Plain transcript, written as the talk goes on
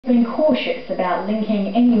Been cautious about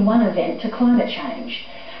linking any one event to climate change.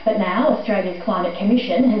 But now Australia's Climate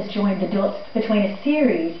Commission has joined the dots between a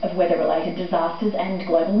series of weather-related disasters and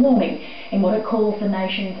global warming in what it calls the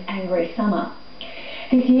nation's angry summer.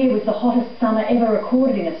 This year was the hottest summer ever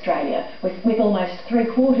recorded in Australia, with almost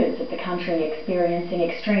 3/4 of the country experiencing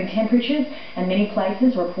extreme temperatures and many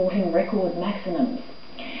places reporting record maximums.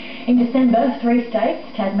 In December, 3 states,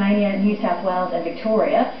 Tasmania, New South Wales and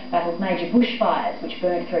Victoria, battled major bushfires which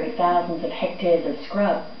burned through thousands of hectares of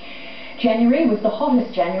scrub. January was the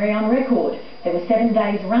hottest January on record. There were 7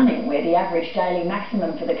 days running where the average daily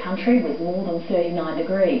maximum for the country was more than 39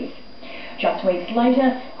 degrees. Just weeks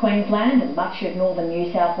later, Queensland and much of northern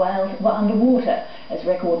New South Wales were underwater as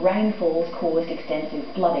record rainfalls caused extensive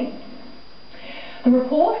flooding. The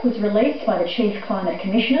report was released by the Chief Climate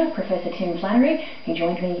Commissioner, Professor Tim Flannery. He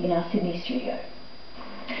joined me in our Sydney studio.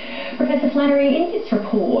 Professor Flannery, in this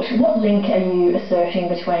report, what link are you asserting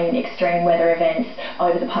between extreme weather events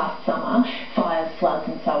over the past summer, fires, floods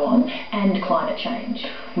and so on, and climate change?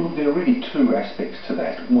 Well, there are really two aspects to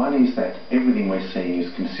that. One is that everything we're seeing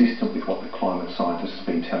is consistent with what the climate scientists have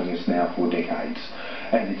been telling us now for decades,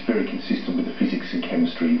 and it's very consistent with the physics and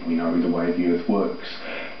chemistry we know, the way the Earth works.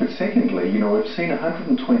 But secondly, we've seen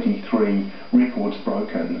 123 records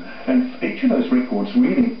broken, and each of those records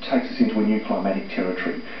really takes us into a new climatic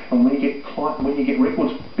territory. And when you get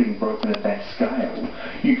records being broken at that scale,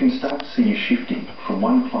 you can start to see a shifting from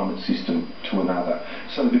one climate system to another.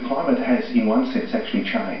 So the climate has, in one sense, actually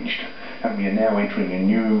changed, and we are now entering a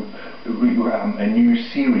new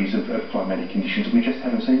series of climatic conditions we just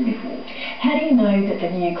haven't seen before. How do you know that the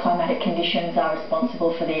new climatic conditions are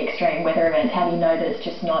responsible for the extreme weather events? How do you know that it's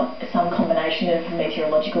just not some combination of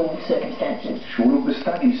meteorological circumstances? Sure, look, the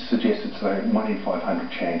studies suggest it's a 1 in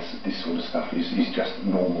 500 chance that this sort of stuff is just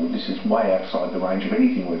normal. This is way outside the range of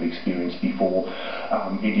anything we've experienced before.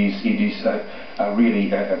 It is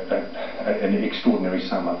really an extraordinary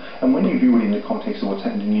summer. And when you view it in the context of what's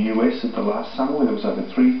happened in the US at the last summer, where there was over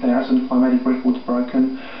 3,000 climatic records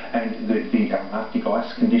broken, and the Arctic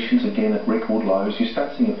ice conditions again at record lows, you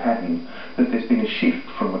start seeing a pattern that there's been a shift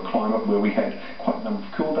from a climate where we had quite a number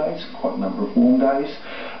of cool days, quite a number of warm days.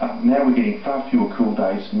 Now we're getting far fewer cool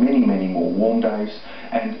days, many more warm days,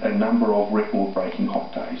 and a number of record-breaking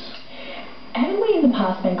hot days. Haven't we in the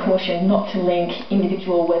past been cautioned not to link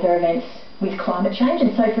individual weather events with climate change?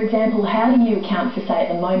 And so, for example, how do you account for, say, at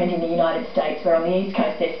the moment in the United States, where on the East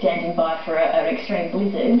Coast they're standing by for an extreme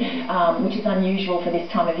blizzard, which is unusual for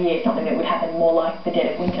this time of year, something that would happen more like the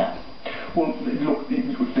dead of winter? Well, look,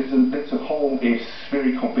 that's a whole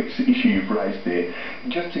very complex issue you've raised there.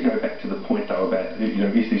 Just to go back to the point, though, about,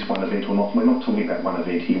 is this one event or not? We're not talking about one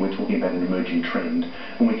event here, we're talking about an emerging trend.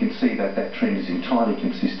 And we can see that that trend is entirely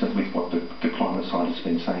consistent with what the climate scientists have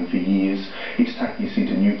been saying for years. It's taking us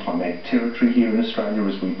into new climatic territory here in Australia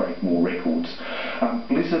as we break more records.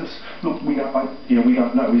 Blizzards, look, we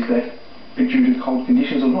don't know, is that due to cold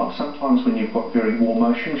conditions or not. Sometimes when you've got very warm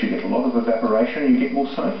oceans, you get a lot of evaporation and you get more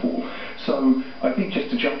snowfall. So I think just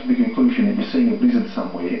to jump to the conclusion that you're seeing a blizzard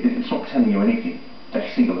somewhere, it's not telling you anything,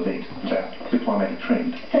 that single event, about the climatic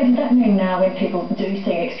trend. So does that mean now when people do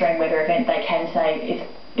see an extreme weather event, they can say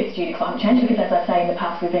it's due to climate change? Because as I say, in the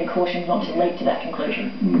past we've been cautioned not to leap to that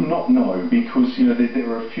conclusion. No, because there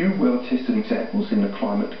are a few well-tested examples in the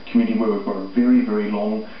climate community where we've got a very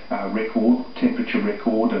long temperature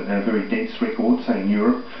record, and a very dense record, say in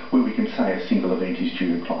Europe, where we can say a single event is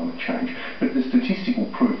due to climate change. But the statistical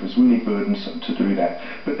proof is really burdensome to do that.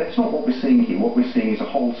 But that's not what we're seeing here. What we're seeing is a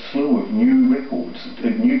whole slew of new records,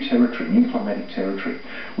 new territory, new climatic territory,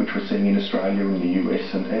 which we're seeing in Australia, in the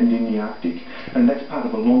US and in the Arctic. And that's part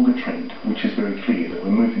of a longer trend, which is very clear, that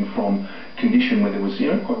we're moving from condition where there was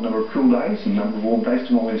quite a number of cool days and a number of warm days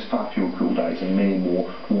to one where there's far fewer cool days and many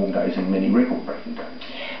more warm days and many record-breaking days.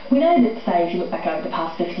 We know that, say, if you look back over the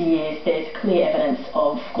past 50 years, there's clear evidence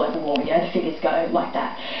of global warming. The figures go like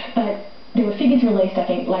that. But there were figures released, I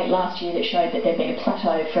think, late last year that showed that there'd been a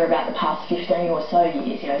plateau for about the past 15 or so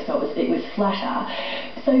years, so it was flatter.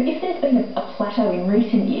 So if there's been a plateau in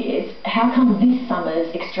recent years, how come this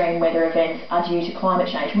summer's extreme weather events are due to climate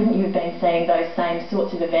change? Wouldn't you have been seeing those same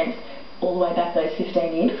sorts of events all the way back those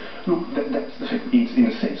 15 years? Look, in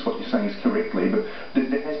a sense what you're saying is correctly, but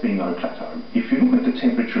there has been no plateau. If you look at the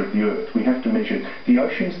temperature of the Earth, we have to measure the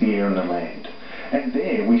oceans, the air and the land. And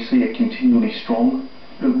there we see a continually strong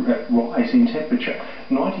rise in temperature.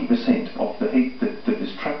 90% of the heat that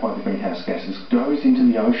is trapped by the greenhouse gases goes into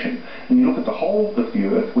the ocean. And you look at the whole of the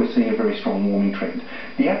Earth, we're seeing a very strong warming trend.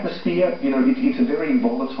 The atmosphere, it's a very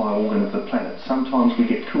volatile organ of the planet. Sometimes we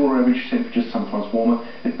get cooler average temperatures, sometimes warmer.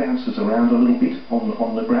 It bounces around a little bit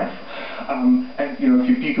on the graph. And you know,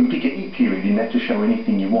 if you can pick any period in that to show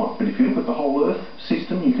anything you want, but if you look at the whole Earth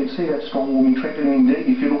system, you can see that strong warming trend, and indeed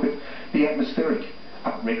if you look at the atmospheric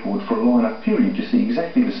record for a line-up period, you see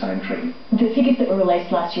exactly the same trend. The figures that were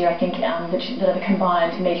released last year, I think, that are the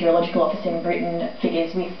combined meteorological office in Britain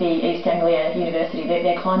figures with the East Anglia University,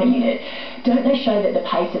 their climate unit, don't they show that the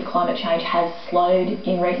pace of climate change has slowed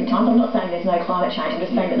in recent times? I'm not saying there's no climate change, I'm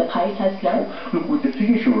just saying that the pace has slowed. Look, with the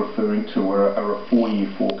figures you're referring to are a 4-year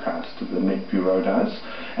forecast that the Met Bureau does,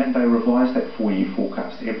 and they revise that 4-year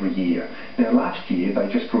forecast every year. Now last year they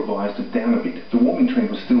just revised it down a bit. The warming trend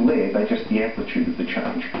was still there, the amplitude of the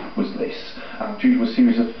change was less. Due to a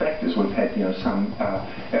series of factors, we've had some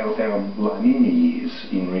our La Nina years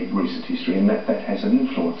in recent history, and that has an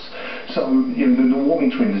influence. So the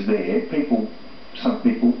warming trend is there. Some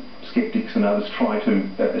people, skeptics and others, try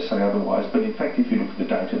to say otherwise, but in fact if you look at the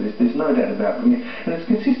data, there's no doubt about it. And it's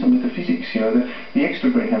consistent with the physics. The extra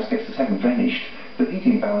greenhouse gases haven't vanished. The heat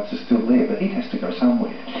imbalance is still there. The heat has to go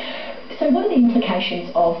somewhere. So what are the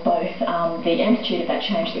implications of both the amplitude of that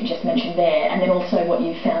change that you just mentioned there, and then also what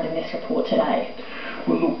you've found in this report today?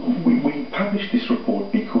 Well, look, we published this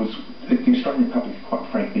report because the Australian public are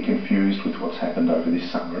quite frankly confused with what's happened over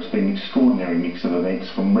this summer. It's been an extraordinary mix of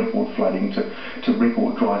events, from record flooding to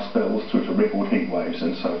record dry spells through to record heat waves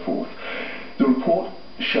and so forth. The report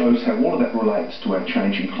shows how all of that relates to our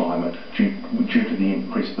changing climate due to the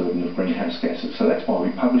increased burden of greenhouse gases. So that's why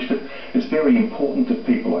we published it. It's very important that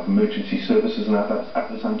people like emergency services and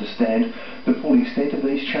others understand the full extent of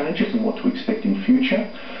these changes and what to expect in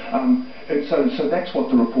future. And so that's what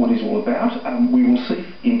the report is all about. We will see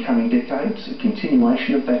in coming decades a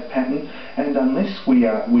continuation of that pattern, and unless we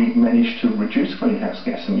manage to reduce greenhouse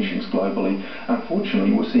gas emissions globally,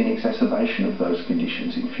 unfortunately we'll see an exacerbation of those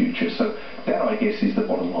conditions in future. So that, I guess, is the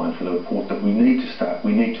bottom line for the report, that we need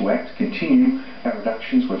to act, continue our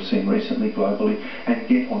reductions we've seen recently globally, and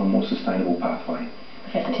get on a more sustainable pathway.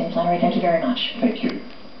 Professor Tim Flannery, thank you very much. Thank you.